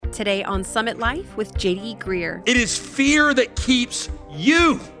Today on Summit Life with J.D. Greear. It is fear that keeps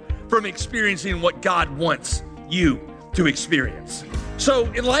you from experiencing what God wants you to experience.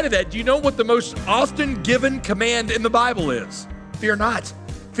 So in light of that, do you know what the most often given command in the Bible is? Fear not.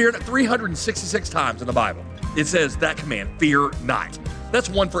 Fear not. 366 times in the Bible, it says that command, fear not. That's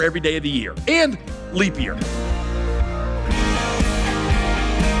one for every day of the year and leap year.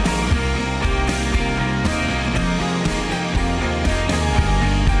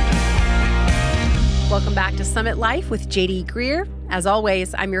 Welcome back to Summit Life with J.D. Greear. As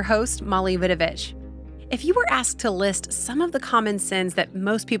always, I'm your host, Molly Vidovich. If you were asked to list some of the common sins that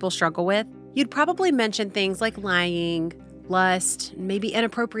most people struggle with, you'd probably mention things like lying, lust, and maybe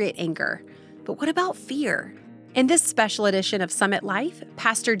inappropriate anger. But what about fear? In this special edition of Summit Life,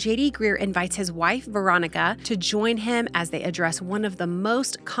 Pastor J.D. Greear invites his wife, Veronica, to join him as they address one of the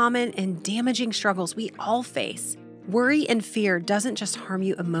most common and damaging struggles we all face. Worry and fear doesn't just harm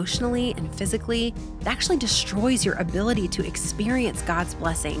you emotionally and physically, it actually destroys your ability to experience God's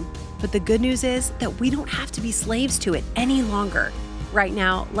blessing. But the good news is that we don't have to be slaves to it any longer. Right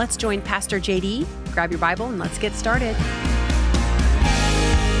now, let's join Pastor JD. Grab your Bible and let's get started.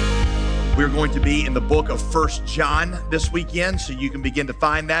 We're going to be in the book of 1 John this weekend, so you can begin to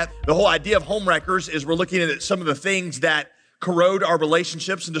find that. The whole idea of home wreckers is we're looking at some of the things that corrode our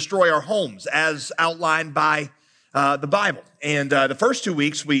relationships and destroy our homes as outlined by the Bible. And the first 2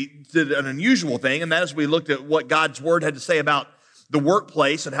 weeks, we did an unusual thing, and that is we looked at what God's word had to say about the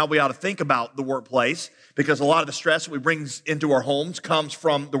workplace and how we ought to think about the workplace, because a lot of the stress that we bring into our homes comes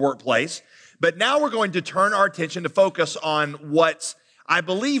from the workplace. But now we're going to turn our attention to focus on what I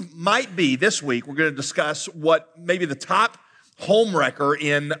believe might be this week. We're going to discuss what maybe the top home wrecker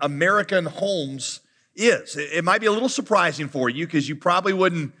in American homes is. It might be a little surprising for you because you probably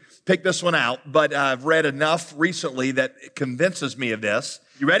wouldn't pick this one out, but I've read enough recently that it convinces me of this.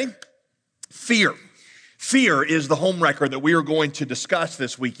 You ready? Fear. Fear is the home wrecker that we are going to discuss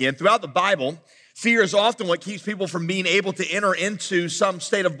this weekend. Throughout the Bible, fear is often what keeps people from being able to enter into some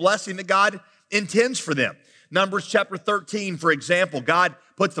state of blessing that God intends for them. Numbers chapter 13, for example, God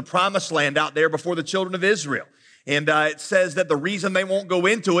puts the promised land out there before the children of Israel. And it says that the reason they won't go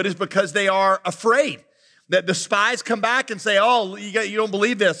into it is because they are afraid. That the spies come back and say, oh, you don't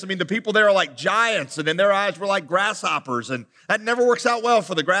believe this. I mean, the people there are like giants, and in their eyes, we're like grasshoppers, and that never works out well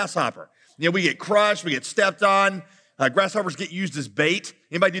for the grasshopper. You know, we get crushed, we get stepped on. Grasshoppers get used as bait.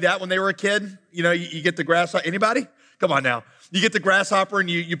 Anybody do that when they were a kid? You know, you get the grasshopper. Anybody? Come on now. You get the grasshopper, and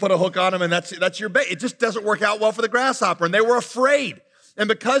you put a hook on them, and that's your bait. It just doesn't work out well for the grasshopper, and they were afraid. And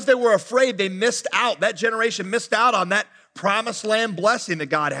because they were afraid, they missed out. That generation missed out on that promised land blessing that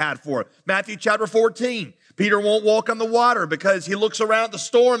God had for it. Matthew chapter 14. Peter won't walk on the water because he looks around at the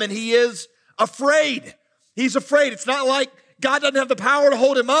storm and he is afraid. He's afraid. It's not like God doesn't have the power to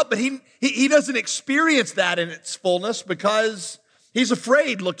hold him up, but he doesn't experience that in its fullness because he's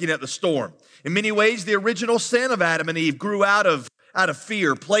afraid looking at the storm. In many ways, the original sin of Adam and Eve grew out of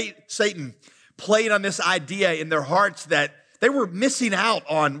fear. Satan played on this idea in their hearts that they were missing out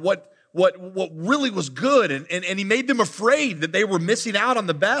on what really was good, and he made them afraid that they were missing out on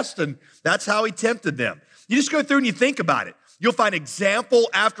the best, and that's how he tempted them. You just go through and you think about it. You'll find example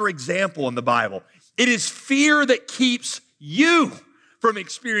after example in the Bible. It is fear that keeps you from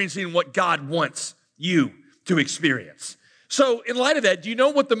experiencing what God wants you to experience. So in light of that, do you know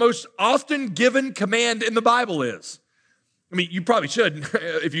what the most often given command in the Bible is? I mean, you probably should.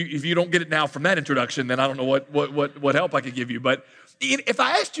 If you don't get it now from that introduction, then I don't know what help I could give you. But if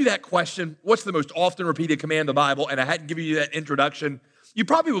I asked you that question, what's the most often repeated command in the Bible, and I hadn't given you that introduction, you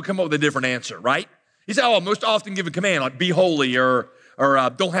probably would come up with a different answer, right? You say, most often given command, like be holy, or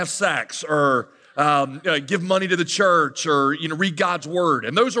don't have sex, or give money to the church, or read God's word.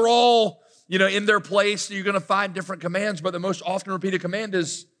 And those are all in their place. You're going to find different commands, but the most often repeated command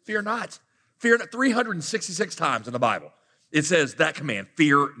is fear not. Fear not. 366 times in the Bible, it says that command,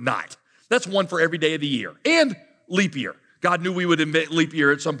 fear not. That's one for every day of the year and leap year. God knew we would invent leap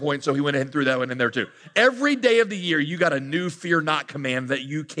year at some point, so he went ahead and threw that one in there too. Every day of the year, you got a new fear not command that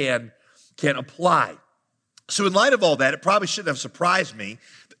you can apply. So in light of all that, it probably shouldn't have surprised me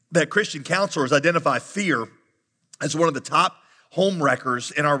that Christian counselors identify fear as one of the top home wreckers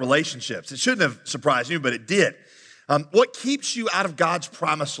in our relationships. It shouldn't have surprised me, but it did. What keeps you out of God's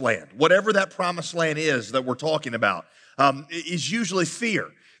promised land, whatever that promised land is that we're talking about, is usually fear.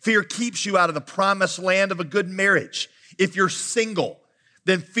 Fear keeps you out of the promised land of a good marriage. If you're single,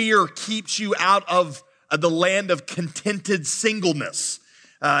 then fear keeps you out of the land of contented singleness.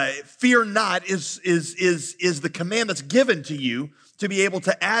 Fear not is the command that's given to you to be able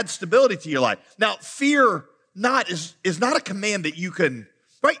to add stability to your life. Now, fear not is not a command that you can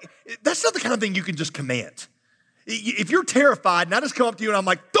right? That's not the kind of thing you can just command. If you're terrified and I just come up to you and I'm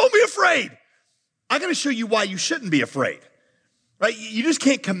like, don't be afraid, I got to show you why you shouldn't be afraid, right? You just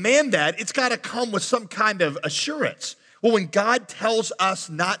can't command that. It's got to come with some kind of assurance. Well, when God tells us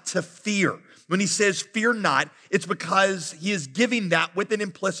not to fear, when he says fear not, it's because he is giving that with an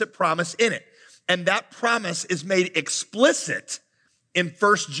implicit promise in it. And that promise is made explicit in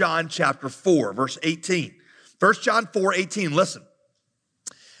 1 John chapter 4, verse 18. 1 John 4:18, listen.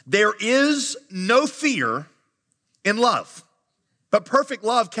 There is no fear in love, but perfect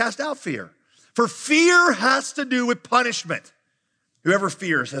love casts out fear. For fear has to do with punishment. Whoever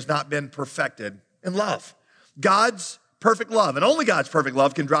fears has not been perfected in love. God's perfect love, and only God's perfect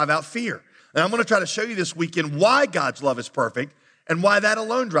love, can drive out fear. And I'm going to try to show you this weekend why God's love is perfect and why that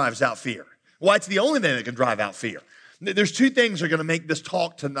alone drives out fear. Why it's the only thing that can drive out fear. There's two things that are going to make this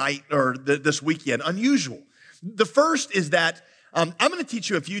talk tonight or this weekend unusual. The first is that I'm going to teach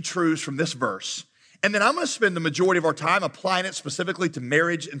you a few truths from this verse, and then I'm going to spend the majority of our time applying it specifically to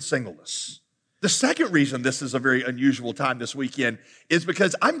marriage and singleness. The second reason this is a very unusual time this weekend is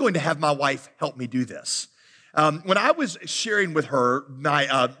because I'm going to have my wife help me do this. When I was sharing with her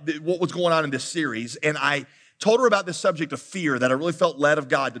what was going on in this series, and I told her about this subject of fear that I really felt led of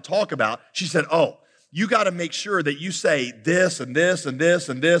God to talk about, she said, oh, you got to make sure that you say this and this and this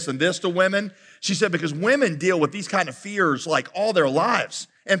and this and this to women. She said, because women deal with these kind of fears like all their lives.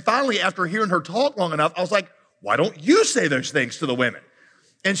 And finally, after hearing her talk long enough, I was like, why don't you say those things to the women?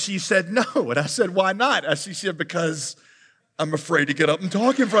 And she said, no. And I said, why not? She said, because I'm afraid to get up and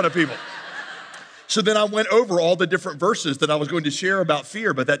talk in front of people. So then I went over all the different verses that I was going to share about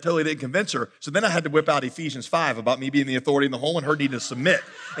fear, but that totally didn't convince her. So then I had to whip out Ephesians 5 about me being the authority in the home and her needing to submit.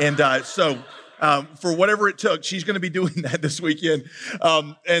 And for whatever it took, she's going to be doing that this weekend.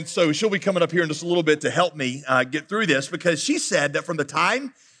 And so she'll be coming up here in just a little bit to help me get through this, because she said that from the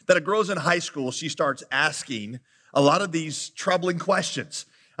time that a girl's in high school, she starts asking a lot of these troubling questions.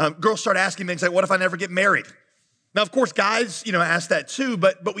 Girls start asking things like, what if I never get married? Now, of course, guys, ask that too,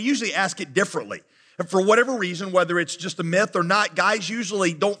 but we usually ask it differently. And for whatever reason, whether it's just a myth or not, guys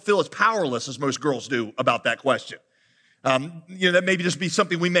usually don't feel as powerless as most girls do about that question. That maybe just be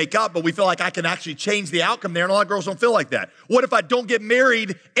something we make up, but we feel like I can actually change the outcome there, and a lot of girls don't feel like that. What if I don't get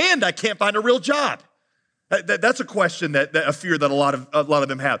married and I can't find a real job? That's a question a fear that a lot of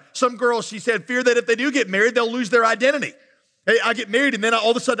them have. Some girls, she said, fear that if they do get married, they'll lose their identity. Hey, I get married and then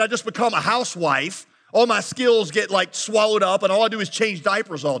all of a sudden I just become a housewife. All my skills get swallowed up, and all I do is change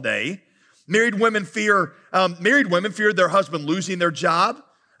diapers all day. Married women fear their husband losing their job,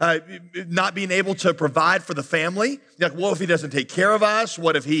 not being able to provide for the family. Like, what if he doesn't take care of us?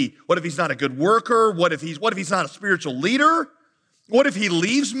 What if he's not a good worker? What if he's not a spiritual leader? What if he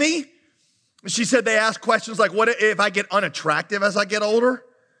leaves me? She said they ask questions like, what if I get unattractive as I get older?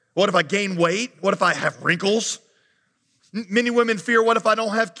 What if I gain weight? What if I have wrinkles? Many women fear, what if I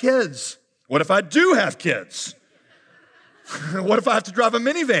don't have kids? What if I do have kids? What if I have to drive a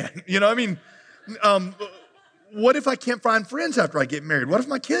minivan? What if I can't find friends after I get married? What if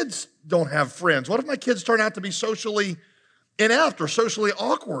my kids don't have friends? What if my kids turn out to be socially inept or socially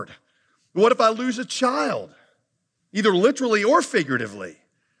awkward? What if I lose a child, either literally or figuratively?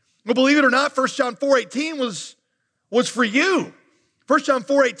 Well, believe it or not, 1 John 4:18 was for you. 1 John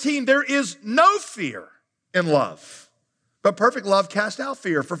 4:18, there is no fear in love, but perfect love casts out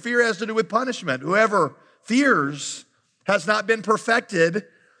fear, for fear has to do with punishment. Whoever fears has not been perfected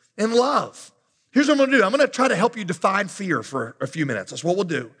in love. Here's what I'm going to do. I'm going to try to help you define fear for a few minutes. That's what we'll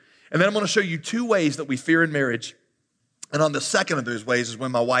do. And then I'm going to show you two ways that we fear in marriage. And on the second of those ways is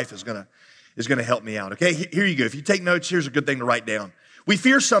when my wife is going to help me out. Okay, here you go. If you take notes, here's a good thing to write down. We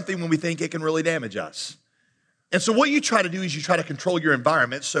fear something when we think it can really damage us. And so what you try to do is you try to control your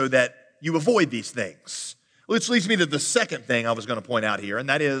environment so that you avoid these things. Which leads me to the second thing I was going to point out here, and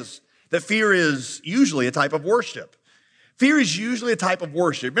that is that fear is usually a type of worship. Fear is usually a type of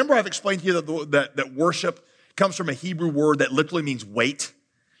worship. Remember I've explained to you that worship comes from a Hebrew word that literally means weight.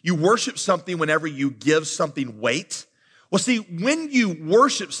 You worship something whenever you give something weight. Well, see, when you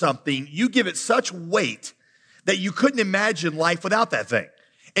worship something, you give it such weight that you couldn't imagine life without that thing.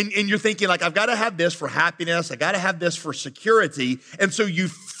 And you're thinking like, I've got to have this for happiness. I got to have this for security. And so you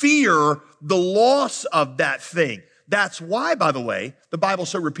fear the loss of that thing. That's why, by the way, the Bible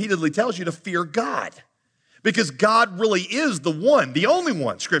so repeatedly tells you to fear God. Because God really is the one, the only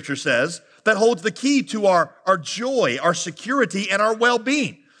one, Scripture says, that holds the key to our joy, our security, and our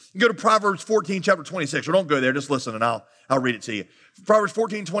well-being. You go to Proverbs 14, chapter 26, or don't go there, just listen and I'll read it to you. Proverbs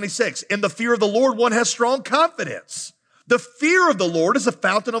 14, 26, in the fear of the Lord, one has strong confidence. The fear of the Lord is a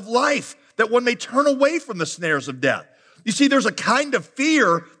fountain of life, that one may turn away from the snares of death. You see, there's a kind of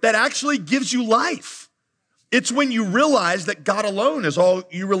fear that actually gives you life. It's when you realize that God alone is all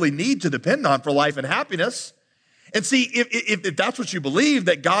you really need to depend on for life and happiness. And see, if that's what you believe,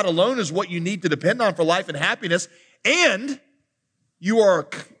 that God alone is what you need to depend on for life and happiness, and you are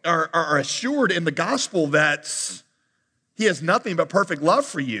assured in the gospel that he has nothing but perfect love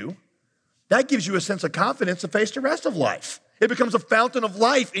for you, that gives you a sense of confidence to face the rest of life. It becomes a fountain of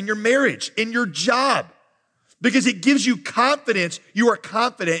life in your marriage, in your job, because it gives you confidence. You are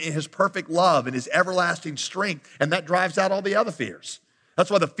confident in his perfect love and his everlasting strength, and that drives out all the other fears. That's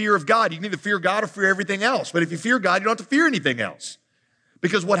why the fear of God, you can either fear God or fear everything else. But if you fear God, you don't have to fear anything else.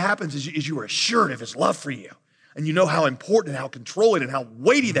 Because what happens is you are assured of his love for you. And you know how important and how controlling and how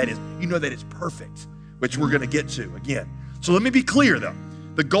weighty that is. You know that it's perfect, which we're going to get to again. So let me be clear, though.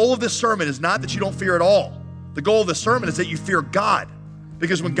 The goal of this sermon is not that you don't fear at all. The goal of this sermon is that you fear God.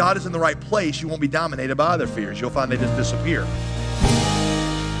 Because when God is in the right place, you won't be dominated by other fears. You'll find they just disappear.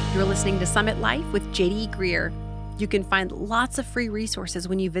 You're listening to Summit Life with J.D. Greear. You can find lots of free resources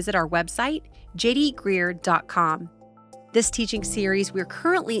when you visit our website, jdgreear.com. This teaching series we're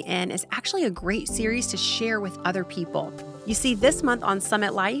currently in is actually a great series to share with other people. You see, this month on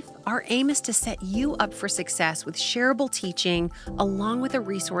Summit Life, our aim is to set you up for success with shareable teaching, along with a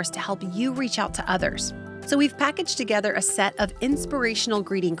resource to help you reach out to others. So we've packaged together a set of inspirational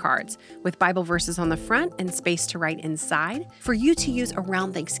greeting cards with Bible verses on the front and space to write inside for you to use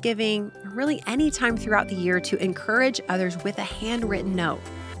around Thanksgiving, or really any time throughout the year to encourage others with a handwritten note.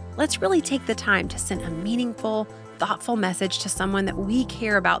 Let's really take the time to send a meaningful, thoughtful message to someone that we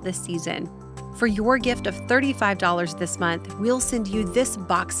care about this season. For your gift of $35 this month, we'll send you this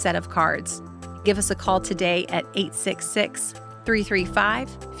box set of cards. Give us a call today at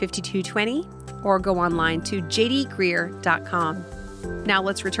 866-335-5220 or go online to jdgreear.com. Now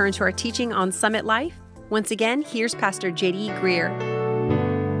let's return to our teaching on Summit Life. Once again, here's Pastor J.D. Greear.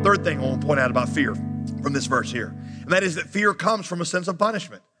 Third thing I want to point out about fear from this verse here, and that is that fear comes from a sense of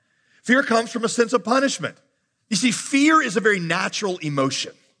punishment. Fear comes from a sense of punishment. You see, fear is a very natural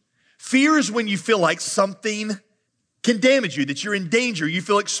emotion. Fear is when you feel like something can damage you, that you're in danger, you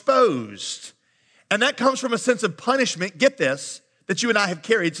feel exposed. And that comes from a sense of punishment, get this, that you and I have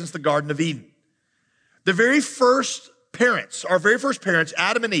carried since the Garden of Eden. The very first parents, our very first parents,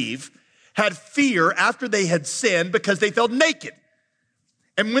 Adam and Eve, had fear after they had sinned because they felt naked.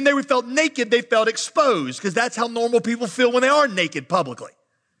 And when they felt naked, they felt exposed, because that's how normal people feel when they are naked publicly.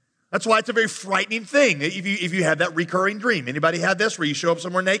 That's why it's a very frightening thing if you have that recurring dream. Anybody have this where you show up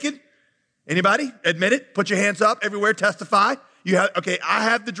somewhere naked? Anybody? Admit it. Put your hands up everywhere. Testify. I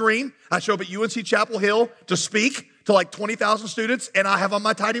have the dream. I show up at UNC Chapel Hill to speak to like 20,000 students, and I have on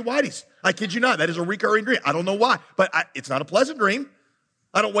my tidy whities. I kid you not. That is a recurring dream. I don't know why, but it's not a pleasant dream.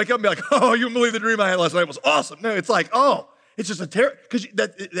 I don't wake up and be like, oh, you wouldn't believe the dream I had last night. It was awesome. No, it's like, oh, it's just a terror, because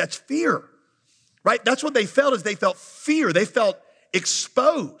that's fear, right? That's what they felt, is they felt fear. They felt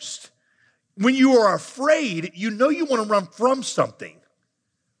exposed. When you are afraid, you know you want to run from something.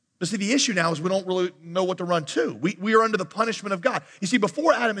 But see, the issue now is we don't really know what to run to. We are under the punishment of God. You see,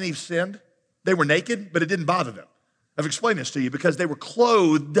 before Adam and Eve sinned, they were naked, but it didn't bother them. I've explained this to you because they were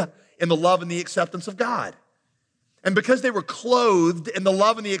clothed in the love and the acceptance of God. And because they were clothed in the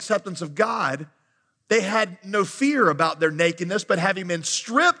love and the acceptance of God, they had no fear about their nakedness, but having been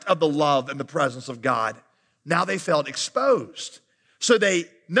stripped of the love and the presence of God, now they felt exposed. So they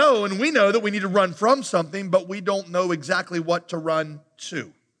know, and we know, that we need to run from something, but we don't know exactly what to run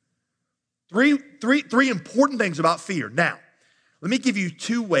to. Three important things about fear. Now, let me give you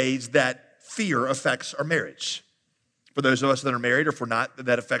 2 ways that fear affects our marriage. For those of us that are married, or if we're not,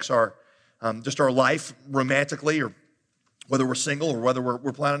 that affects our just our life romantically, or whether we're single or whether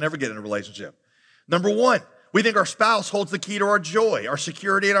we're planning on never getting in a relationship. Number 1, we think our spouse holds the key to our joy, our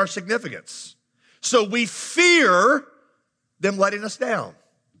security, and our significance. So we fear them letting us down.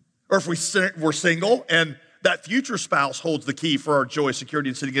 Or if we're single and that future spouse holds the key for our joy, security,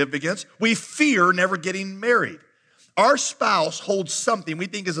 and significance, we fear never getting married. Our spouse holds something we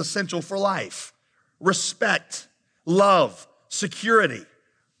think is essential for life: respect, love, security.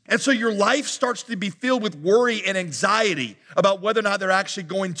 And so your life starts to be filled with worry and anxiety about whether or not they're actually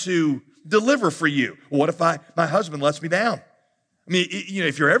going to deliver for you. Well, what if my husband lets me down? I mean,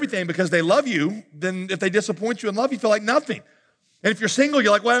 if you're everything because they love you, then if they disappoint you in love, you feel like nothing. And if you're single,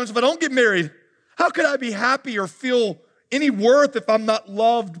 you're like, what happens if I don't get married? How could I be happy or feel any worth if I'm not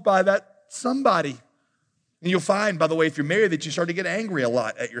loved by that somebody? And you'll find, by the way, if you're married, that you start to get angry a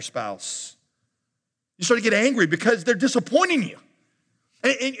lot at your spouse. You start to get angry because they're disappointing you.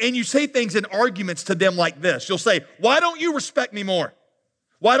 And you say things in arguments to them like this. You'll say, why don't you respect me more?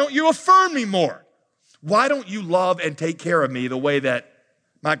 Why don't you affirm me more? Why don't you love and take care of me the way that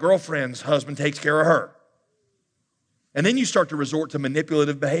my girlfriend's husband takes care of her? And then you start to resort to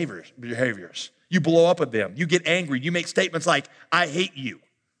manipulative behaviors. You blow up at them. You get angry. You make statements like, I hate you.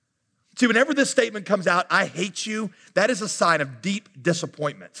 See, whenever this statement comes out, I hate you, that is a sign of deep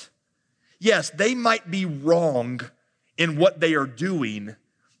disappointment. Yes, they might be wrong in what they are doing,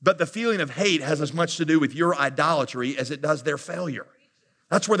 but the feeling of hate has as much to do with your idolatry as it does their failure.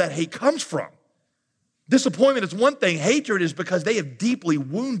 That's where that hate comes from. Disappointment is one thing. Hatred is because they have deeply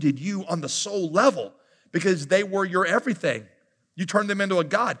wounded you on the soul level because they were your everything. You turned them into a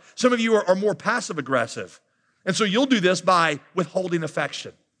god. Some of you are more passive aggressive. And so you'll do this by withholding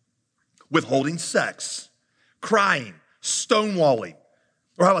affection, withholding sex, crying, stonewalling.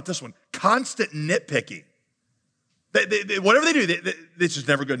 Or how about this one? Constant nitpicking. Whatever they do, it's just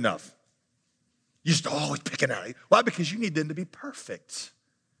never good enough. You're just always picking out. Why? Because you need them to be perfect.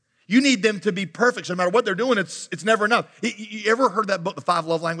 You need them to be perfect. So no matter what they're doing, it's never enough. You ever heard that book, The Five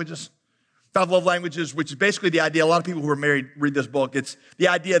Love Languages? Five Love Languages, which is basically the idea, a lot of people who are married read this book. It's the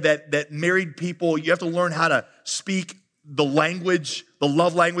idea that married people, you have to learn how to speak the language, the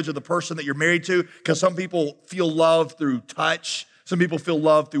love language of the person that you're married to, because some people feel love through touch. Some people feel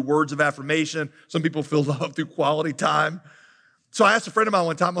love through words of affirmation. Some people feel love through quality time. So I asked a friend of mine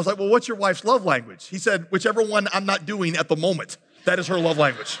one time, I was like, well, what's your wife's love language? He said, whichever one I'm not doing at the moment, that is her love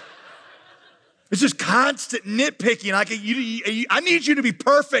language. It's just constant nitpicking. I need you to be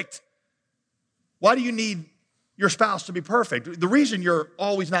perfect. Why do you need your spouse to be perfect? The reason you're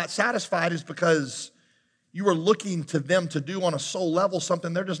always not satisfied is because you are looking to them to do on a soul level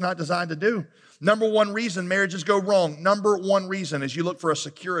something they're just not designed to do. Number one reason marriages go wrong, number one reason is you look for a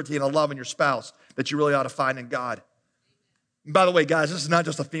security and a love in your spouse that you really ought to find in God. And by the way, guys, this is not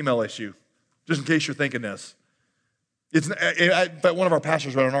just a female issue, just in case you're thinking this. But one of our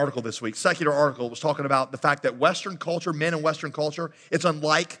pastors wrote an article this week, secular article, was talking about the fact that Western culture, men in Western culture, it's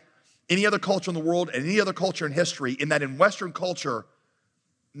unlike any other culture in the world and any other culture in history, in that in Western culture,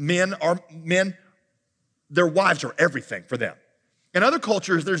 men, their wives are everything for them. In other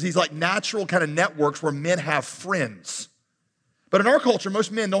cultures, there's these like natural kind of networks where men have friends. But in our culture,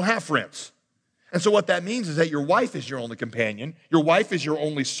 most men don't have friends. And so what that means is that your wife is your only companion. Your wife is your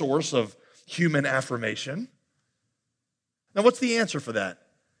only source of human affirmation. Now, what's the answer for that?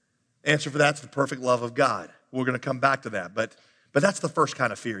 The answer for that's the perfect love of God. We're going to come back to that. But that's the first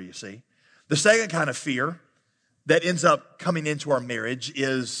kind of fear, you see. The second kind of fear that ends up coming into our marriage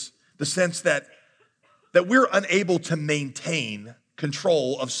is the sense that we're unable to maintain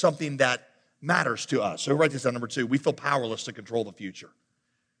control of something that matters to us. So write this down, number two. We feel powerless to control the future.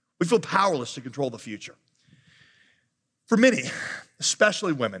 We feel powerless to control the future. For many,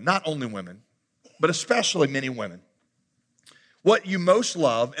 especially women, not only women, but especially many women, what you most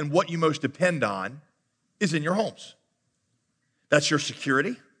love and what you most depend on is in your homes. That's your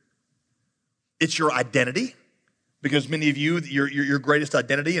security. It's your identity, because many of you, your greatest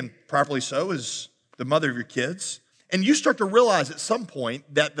identity, and properly so, is the mother of your kids. And you start to realize at some point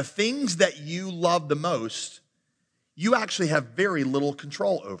that the things that you love the most, you actually have very little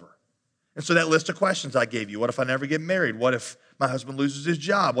control over. And so that list of questions I gave you, what if I never get married? What if my husband loses his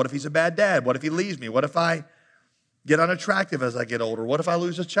job? What if he's a bad dad? What if he leaves me? What if I get unattractive as I get older? What if I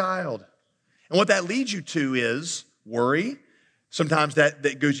lose a child? And what that leads you to is worry. Sometimes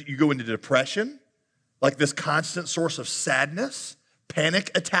you go into depression, like this constant source of sadness,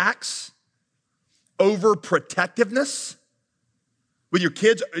 panic attacks, overprotectiveness with your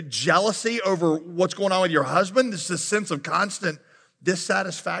kids, jealousy over what's going on with your husband. There's this sense of constant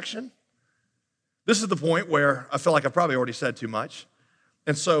dissatisfaction. This is the point where I feel like I've probably already said too much.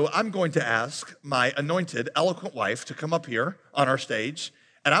 And so I'm going to ask my anointed, eloquent wife to come up here on our stage,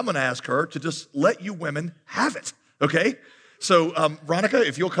 and I'm going to ask her to just let you women have it, okay? So, Veronica,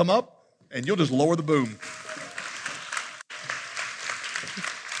 if you'll come up, and you'll just lower the boom.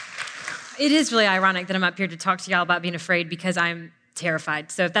 It is really ironic that I'm up here to talk to y'all about being afraid, because I'm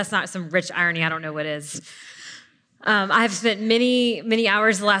terrified. So if that's not some rich irony, I don't know what is. I have spent many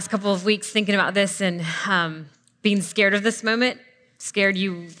hours the last couple of weeks thinking about this and being scared of this moment. Scared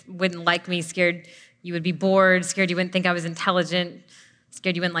you wouldn't like me, scared you would be bored, scared you wouldn't think I was intelligent,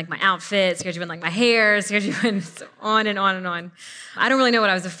 scared you wouldn't like my outfit, scared you wouldn't like my hair, scared you wouldn't, on and on and on. I don't really know what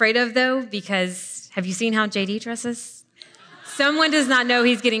I was afraid of, though, because have you seen how JD dresses? Someone does not know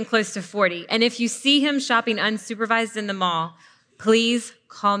he's getting close to 40. And if you see him shopping unsupervised in the mall, please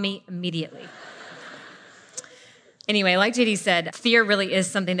call me immediately. Anyway, like JD said, fear really is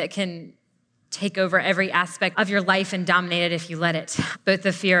something that can take over every aspect of your life and dominate it if you let it. Both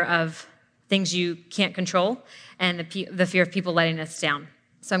the fear of things you can't control and the fear of people letting us down.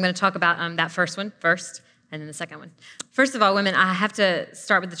 So I'm going to talk about that first one first, and then the second one. First of all, women, I have to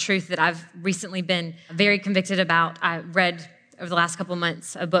start with the truth that I've recently been very convicted about. I read over the last couple of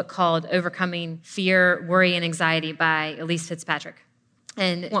months a book called Overcoming Fear, Worry, and Anxiety by Elyse Fitzpatrick.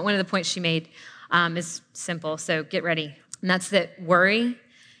 And one of the points she made is simple, so get ready. And that's that worry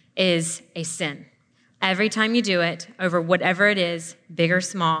is a sin. Every time you do it, over whatever it is, big or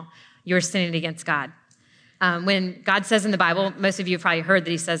small, you're sinning against God. When God says in the Bible, most of you have probably heard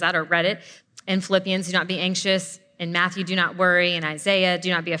that he says that or read it. In Philippians, do not be anxious. In Matthew, do not worry. In Isaiah, do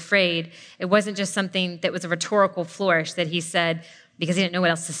not be afraid. It wasn't just something that was a rhetorical flourish that he said because he didn't know what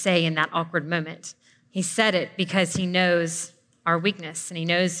else to say in that awkward moment. He said it because he knows our weakness and he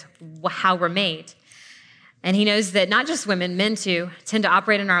knows how we're made. And he knows that not just women, men too, tend to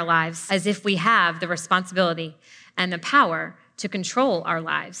operate in our lives as if we have the responsibility and the power to control our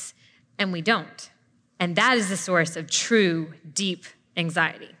lives, and we don't. And that is the source of true, deep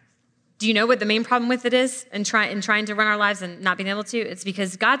anxiety. Do you know what the main problem with it is in trying to run our lives and not being able to? It's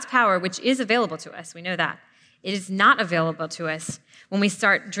because God's power, which is available to us, we know that, it is not available to us when we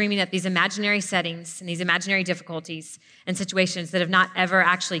start dreaming up these imaginary settings and these imaginary difficulties and situations that have not ever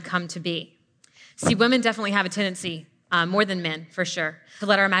actually come to be. See, women definitely have a tendency, more than men, for sure, to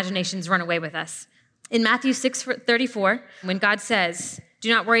let our imaginations run away with us. In Matthew 6:34, when God says, do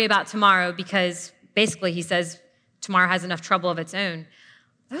not worry about tomorrow, because basically he says tomorrow has enough trouble of its own,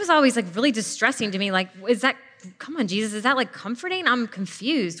 that was always like really distressing to me. Like, come on, Jesus, is that like comforting? I'm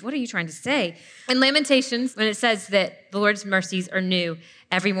confused. What are you trying to say? In Lamentations, when it says that the Lord's mercies are new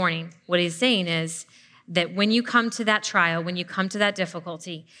every morning, what he's saying is that when you come to that trial, when you come to that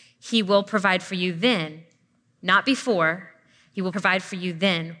difficulty, he will provide for you then, not before. He will provide for you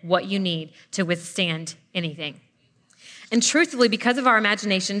then what you need to withstand anything. And truthfully, because of our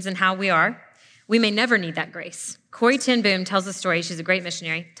imaginations and how we are, we may never need that grace. Corrie ten Boom tells a story. She's a great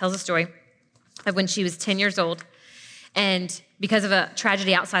missionary. Tells a story of when she was 10 years old, and because of a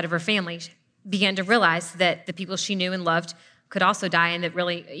tragedy outside of her family, she began to realize that the people she knew and loved could also die, and that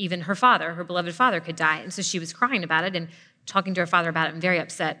really even her father, her beloved father, could die. And so she was crying about it and talking to her father about it and very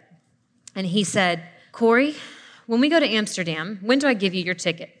upset. And he said, Corrie, when we go to Amsterdam, when do I give you your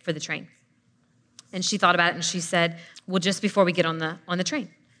ticket for the train? And she thought about it and she said, well, just before we get on the train.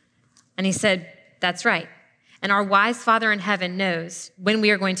 And he said, that's right. And our wise Father in heaven knows when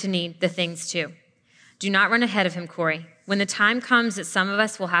we are going to need the things too. Do not run ahead of him, Corrie. When the time comes that some of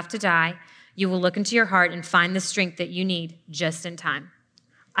us will have to die, you will look into your heart and find the strength that you need just in time.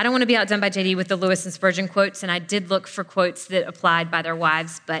 I don't want to be outdone by JD with the Lewis and Spurgeon quotes, and I did look for quotes that applied by their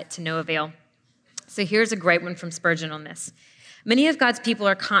wives, but to no avail. So here's a great one from Spurgeon on this. Many of God's people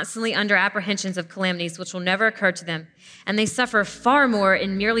are constantly under apprehensions of calamities which will never occur to them, and they suffer far more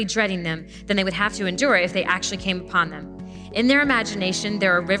in merely dreading them than they would have to endure if they actually came upon them. In their imagination,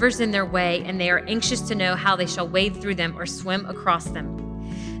 there are rivers in their way, and they are anxious to know how they shall wade through them or swim across them.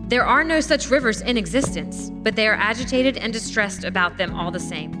 There are no such rivers in existence, but they are agitated and distressed about them all the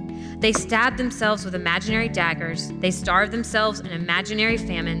same. They stab themselves with imaginary daggers, they starve themselves in imaginary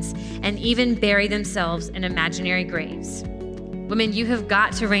famines, and even bury themselves in imaginary graves. Women, you have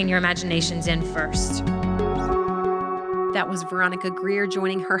got to rein your imaginations in first. That was Veronica Greer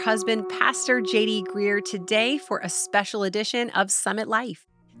joining her husband, Pastor JD Greer, today for a special edition of Summit Life.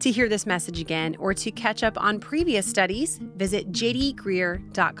 To hear this message again or to catch up on previous studies, visit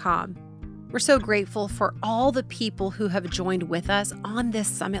jdgreer.com. We're so grateful for all the people who have joined with us on this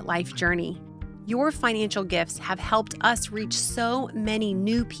Summit Life journey. Your financial gifts have helped us reach so many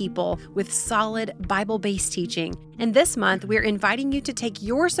new people with solid Bible-based teaching. And this month, we're inviting you to take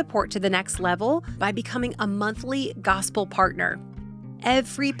your support to the next level by becoming a monthly gospel partner.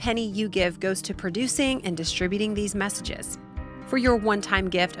 Every penny you give goes to producing and distributing these messages. For your one-time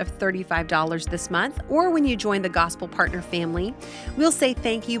gift of $35 this month, or when you join the Gospel Partner family, we'll say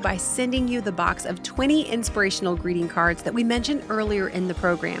thank you by sending you the box of 20 inspirational greeting cards that we mentioned earlier in the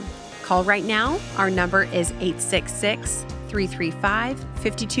program. Call right now. Our number is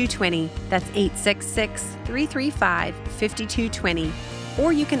 866-335-5220. That's 866-335-5220.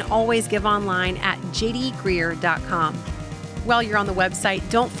 Or you can always give online at jdgreer.com. While you're on the website,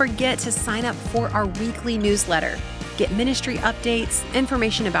 don't forget to sign up for our weekly newsletter. Get ministry updates,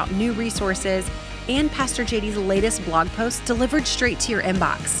 information about new resources, and Pastor JD's latest blog posts delivered straight to your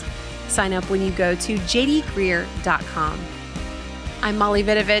inbox. Sign up when you go to jdgreer.com. I'm Molly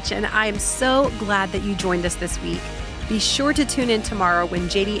Vidovich, and I am so glad that you joined us this week. Be sure to tune in tomorrow when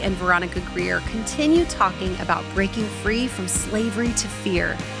JD and Veronica Greer continue talking about breaking free from slavery to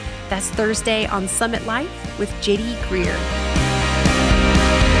fear. That's Thursday on Summit Life with JD Greer.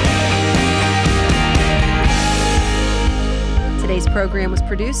 Today's program was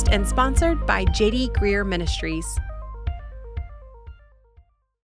produced and sponsored by J.D. Greear Ministries.